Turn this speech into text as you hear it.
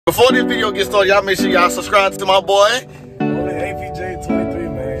Before this video gets started, y'all make sure y'all subscribe to my boy. Only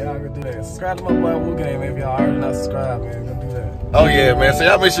APJ23, man. Y'all gonna do that. Subscribe to my boy Wu Game, man. If y'all already not subscribed, man, gonna do that. Oh yeah, man. So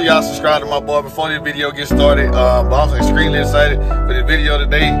y'all make sure y'all subscribe to my boy before this video gets started. But I'm extremely excited for this video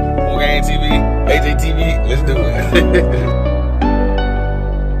today. Wu Game TV, AJ TV. Let's do it.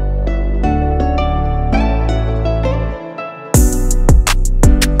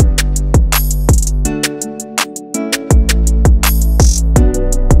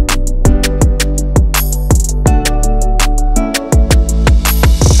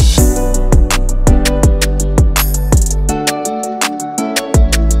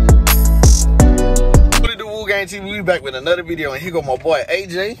 TV, we back with another video, and here go my boy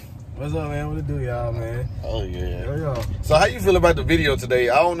AJ. What's up, man? What it do, y'all, man? Oh yeah. Yo. So how you feel about the video today?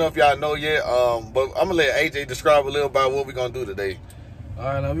 I don't know if y'all know yet, but I'm gonna let AJ describe a little about what we're gonna do today. All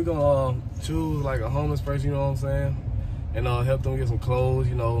right, now we're gonna choose like a homeless person, you know what I'm saying, and help them get some clothes,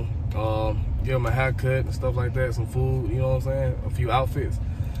 you know, give them a haircut and stuff like that, some food, you know what I'm saying, a few outfits,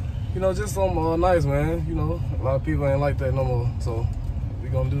 you know, just something nice, man. You know, a lot of people ain't like that no more, so we're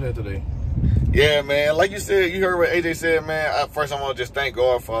gonna do that today. Yeah, man. Like you said, you heard what AJ said, man. First, I want to just thank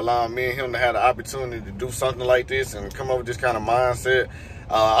God for allowing me and him to have the opportunity to do something like this and come up with this kind of mindset.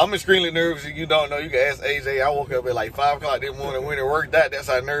 I'm extremely nervous. If you don't know, you can ask AJ. I woke up at like 5 o'clock this morning when it worked out. That's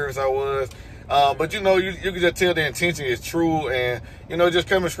how nervous I was. But, you know, you can just tell the intention is true and, you know, just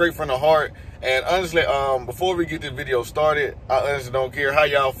coming straight from the heart. And honestly, before we get this video started, I honestly don't care how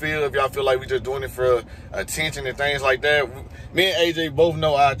y'all feel. If y'all feel like we just doing it for attention and things like that. Me and AJ both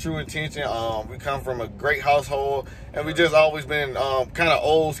know our true intention. We come from a great household, and we just always been kind of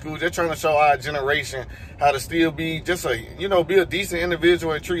old school, just trying to show our generation how to still be just a, you know, be a decent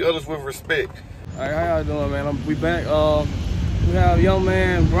individual and treat others with respect. All right, how y'all doing, man? We back. We have young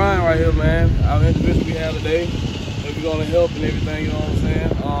man Brian right here, man. Our individual we have today, that we're gonna help and everything. You know what I'm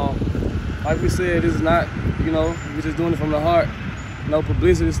saying? Like we said, this is not, you know, we're just doing it from the heart. No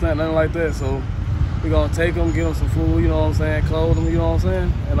publicity stunt, nothing like that. So we're gonna take them, get them some food, you know what I'm saying, clothe them, you know what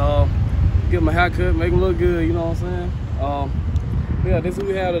I'm saying, and give them a haircut, make them look good, you know what I'm saying. Yeah, this is what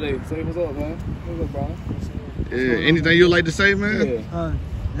we have today. Say what's up, man. What's up, Brian? Yeah, anything you'd like to say, man? Yeah.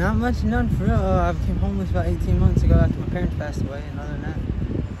 Not much, none for real. I became homeless about 18 months ago after my parents passed away, and other than that,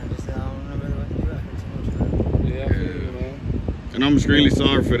 I just don't know really what to do after too much. Yeah, I feel you, man. And I'm extremely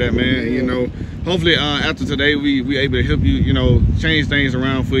sorry for that, man. You know, hopefully after today we able to help you, you know, change things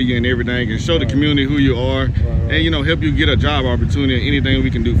around for you and everything, and show the community who you are, and, you know, help you get a job opportunity, anything we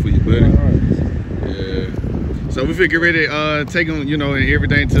can do for you, buddy. Yeah. So we feel ready to take them, you know, and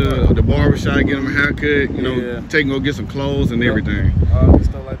everything to the barbershop, get them a haircut, you know, take them go get some clothes and everything.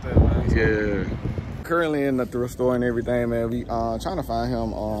 Stuff like that, man. Yeah. Currently in the thrift store and everything, man. We trying to find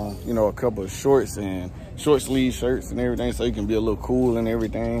him, you know, a couple of shorts and short sleeve shirts and everything, so he can be a little cool and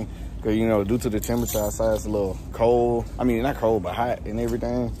everything. Cause, you know, due to the temperature outside, it's a little cold. I mean, not cold, but hot and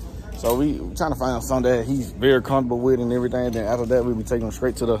everything. So we trying to find him something that he's very comfortable with and everything. Then after that, we'll be taking him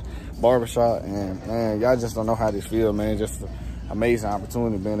straight to the barbershop. And man, y'all just don't know how this feels, man. Just an amazing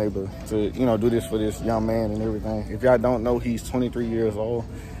opportunity being able to, you know, do this for this young man and everything. If y'all don't know, he's 23 years old.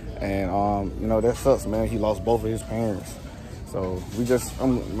 And, you know, that sucks, man. He lost both of his parents. So we just,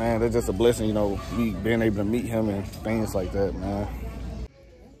 man, that's just a blessing, you know, we being able to meet him and things like that, man.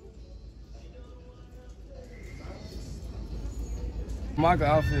 Michael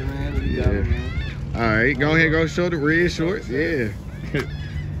outfit, man. You got it, man. All right, go ahead, go show the red shorts. Yeah. We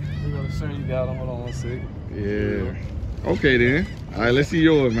got a shirt you got on. Hold on one sec. Yeah. Okay then. All right, let's see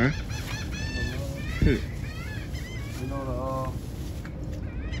yours, man. You know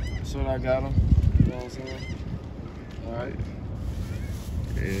the shirt I got him. You know what I'm saying? All right.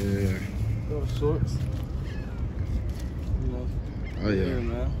 Yeah. Go to shorts. You know. Oh yeah. Yeah,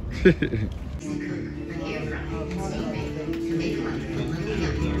 man.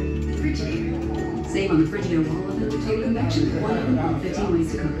 Save on the Frigidaire wall of total convection. 115 ways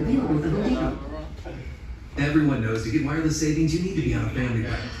to cook available at the Home Depot. Everyone knows to get wireless savings, you need to be on a family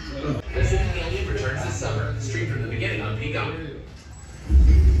plan. This Alien returns this summer. Stream from the beginning on Peacock.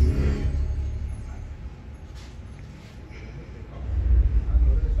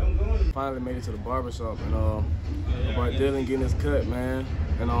 Finally made it to the barbershop, and my boy Dillon getting his cut, man.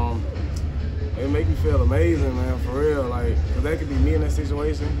 And it make me feel amazing, man, for real. Like, cause that could be me in that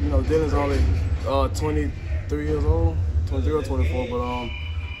situation. You know, Dillon's only 23 years old, 23 or 24, but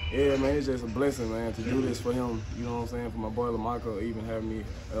yeah, man, it's just a blessing, man, to do this for him. You know what I'm saying? For my boy LaMarco, even having me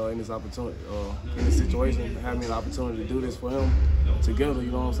in this opportunity, in this situation, having me an opportunity to do this for him together.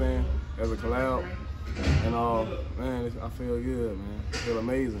 You know what I'm saying? As a collab. And man, I feel good, man. I feel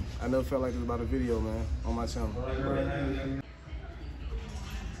amazing. I never felt like this about a video, man, on my channel.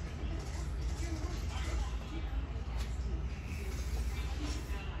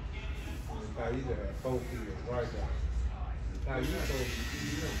 Kyle, you just had 4 kids right there. Kyle, you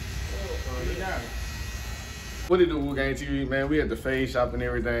got it. What it do, Wu Gang TV, man? We at the Fade Shop and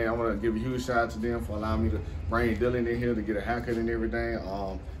everything. I want to give a huge shout out to them for allowing me to bring Dillon in here to get a haircut and everything.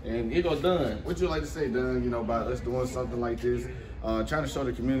 And it goes done. What you like to say, Dunn, you know, about us doing something like this? Trying to show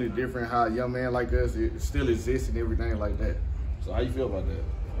the community different, how a young man like us, it still exists and everything like that. So how you feel about that?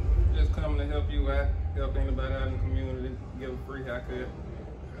 Just coming to help you out, help anybody out in the community, give a free haircut.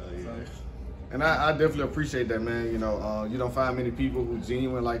 And I definitely appreciate that, man. You know, you don't find many people who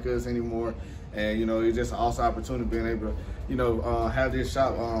genuine like us anymore. And, you know, it's just an awesome opportunity being able to, you know, have this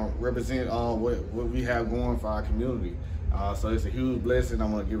shop represent what we have going for our community. So it's a huge blessing.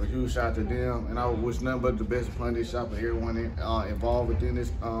 I'm going to give a huge shout out to them. And I wish nothing but the best upon this shop and everyone involved within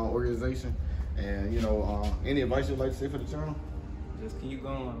this organization. And, you know, any advice you'd like to say for the channel? Just keep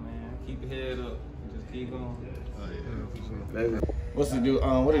going, man. Keep your head up. Just keep going. What's it do?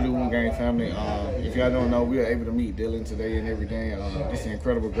 What it do, Wu Gang family? If y'all don't know, we were able to meet Dillon today and everything. This is an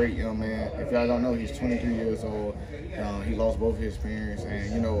incredible, great young man. If y'all don't know, he's 23 years old. He lost both of his parents,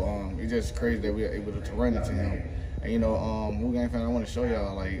 and you know, it's just crazy that we were able to run into him. And you know, Wu Gang family, I want to show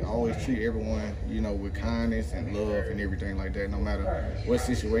y'all, like, always treat everyone, you know, with kindness and love and everything like that, no matter what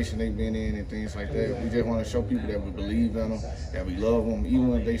situation they've been in and things like that. We just want to show people that we believe in them, that we love them,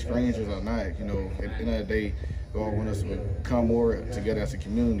 even if they strangers or not. You know, at the end of the day, God wants us to come more together as a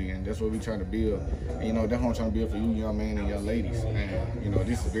community, and that's what we're trying to build. And, you know, that's what I'm trying to build for you young men and young ladies. And, you know,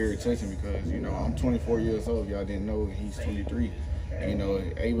 this is very touching because, you know, I'm 24 years old. Y'all didn't know he's 23. And, you know,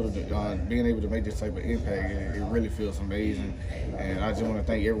 being able to make this type of impact, it really feels amazing. And I just want to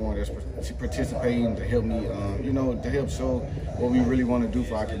thank everyone that's participating to help me, you know, to help show what we really want to do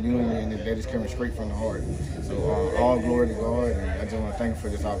for our community, and that is coming straight from the heart. So all glory to God, and I just want to thank you for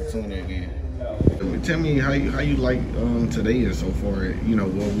this opportunity again. Tell me how you like today and so far, you know,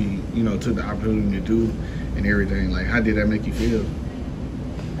 what we, you know, took the opportunity to do and everything. Like, how did that make you feel?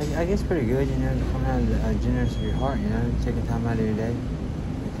 I guess pretty good, you know, coming out of the generous of your heart, you know, taking time out of your day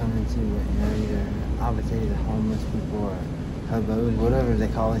and coming to, you know, either obviously the homeless people or hobos, whatever they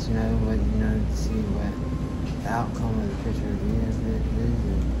call us, you know, but, you know, to see what the outcome of the picture is.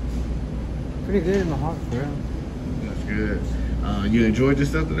 Pretty good in my heart, for real. That's good. You enjoyed this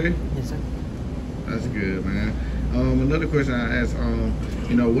stuff today? Yes, sir. That's good, man. Another question I asked,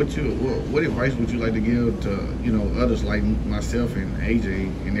 you know, what advice would you like to give to, you know, others like myself and AJ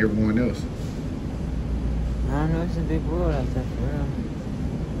and everyone else? I don't know, it's a big world out there, for real.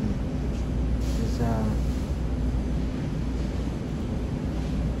 Just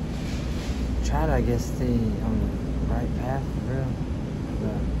try to, I guess, stay on the right path, for real.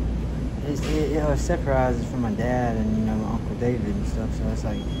 But it separates from my dad and, you know, my Uncle David and stuff, so it's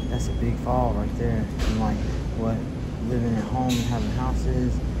like, that's a big fall right there. And like, what living at home and having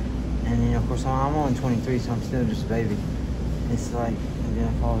houses, and, you know, of course, I'm only 23, so I'm still just a baby. It's like, and then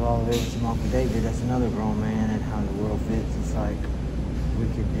it falls all the way to my Uncle David, that's another grown man, and how the world fits. It's like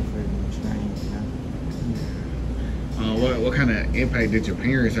wicked, different, and strange, you know? What kind of impact did your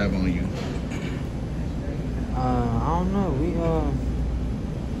parents have on you? I don't know,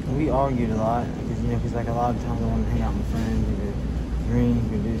 we argued a lot, because, you know, like a lot of times I wanted to hang out with my friends, we could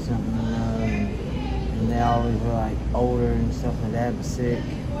drink or do something, you know, and they always were like older and stuff. My dad was sick,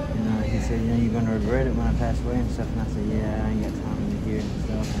 you know, he said, you know, you're gonna regret it when I pass away and stuff, and I said, yeah, I ain't got time to hear it and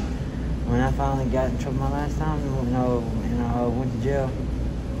stuff. And when I finally got in trouble my last time, you know, went to jail,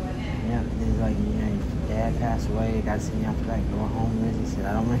 yeah, it was like, you know, your dad passed away, got to see me out the back door homeless. He said,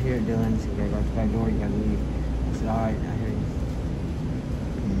 I don't want to hear it, Dillon. He said, you gotta go out the back door, you gotta leave. I said, all right, I hear you.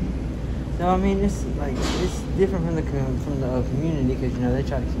 So I mean, it's like, it's different from the community, because, you know, they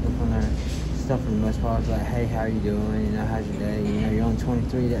try to keep up on their stuff for the most part. It's like, hey, how are you doing? You know, how's your day? You know, you're only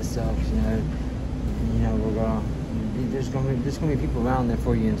 23. That sucks. You know, and, you know, there's gonna be people around there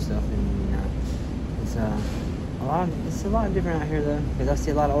for you and stuff. And, you know, it's a lot different out here though, because I see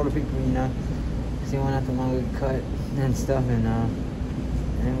a lot of older people. You know, see one after one get cut and stuff, and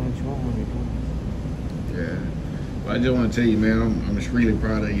what you want when you do. Yeah. Well, I just want to tell you, man, I'm just really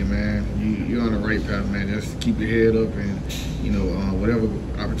proud of you, man. You're on the right path, man. Just keep your head up, and, you know, whatever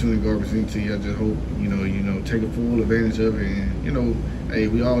opportunity God presents to you, I just hope, you know, take a full advantage of it. And, you know, hey,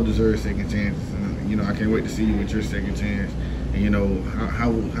 we all deserve second chances. And, you know, I can't wait to see you with your second chance. And, you know, how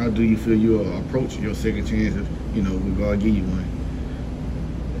do you feel you'll approach your second chance if, you know, will God give you one?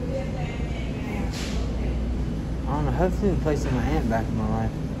 I don't know. Hopefully, replacing my aunt back in my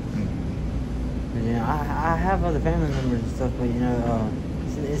life. You know, I have other family members and stuff, but, you know,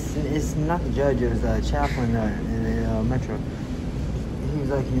 it's not the judge, it was the chaplain in the Metro. He was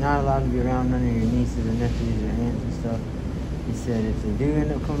like, you're not allowed to be around none of your nieces and nephews or aunts and stuff. he said if they do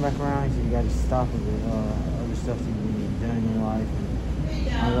end up coming back around, he said you got to stop with the other stuff that you've done in your life.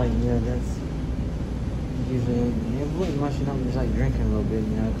 And I was like, yeah, that's usually, it wasn't much, you know, just like drinking a little bit,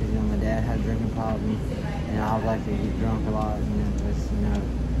 you know, because, you know, my dad had a drinking problem, and I was like to get drunk a lot, you know, it's, you know,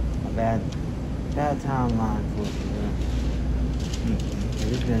 a bad timeline for it, you know.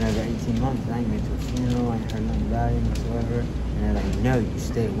 It's been over 18 months, I ain't been to a funeral, I ain't heard nothing about him whatsoever, and they're like, no, you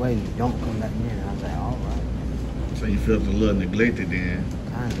stay away, you don't come back near, and I was like, all right. So you felt a little neglected then?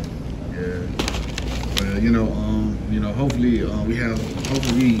 Kind of. Yeah. Well, you know, hopefully we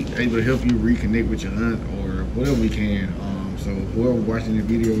able to help you reconnect with your aunt or whatever we can. So whoever watching the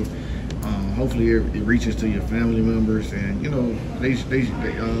video, hopefully it reaches to your family members, and you know they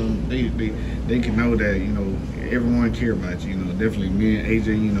can know that, you know, everyone care about you. You know, definitely me and AJ.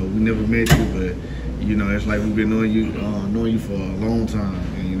 You know, we never met you, but you know, it's like we've been knowing you for a long time,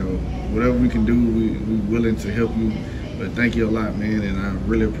 and you know, whatever we can do, we're willing to help you. But thank you a lot, man, and I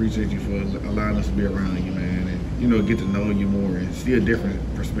really appreciate you for allowing us to be around you, man, and you know, get to know you more and see a different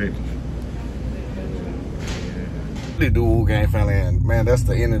perspective. Really do, Wu Gang family, and man, that's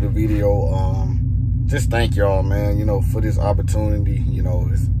the end of the video. Just thank y'all, man, you know, for this opportunity. You know,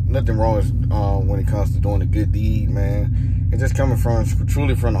 it's nothing wrong when it comes to doing a good deed, man. It's just coming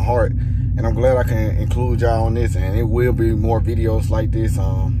truly from the heart. And I'm glad I can include y'all on this, and it will be more videos like this.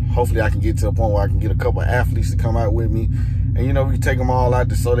 Hopefully I can get to a point where I can get a couple of athletes to come out with me, and you know, we take them all out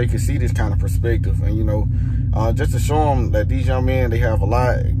so they can see this kind of perspective, and you know, just to show them that these young men, they have a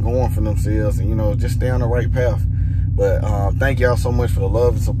lot going for themselves, and you know, just stay on the right path. But thank y'all so much for the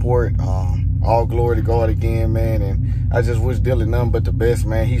love and support. All glory to God again, man, and I just wish Dillon nothing but the best,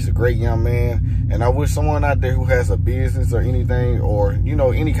 man. He's a great young man, and I wish someone out there who has a business or anything, or you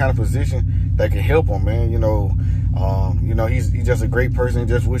know, any kind of position that can help him, man. You know, he's just a great person.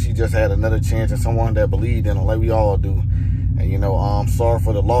 Just wish he just had another chance and someone that believed in him like we all do. And you know, I'm sorry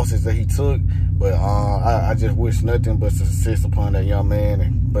for the losses that he took, but I just wish nothing but success upon that young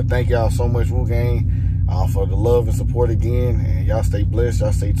man. But thank y'all so much, Wu Gang, for the love and support again, and y'all stay blessed,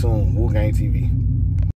 y'all stay tuned. Wu Gang TV.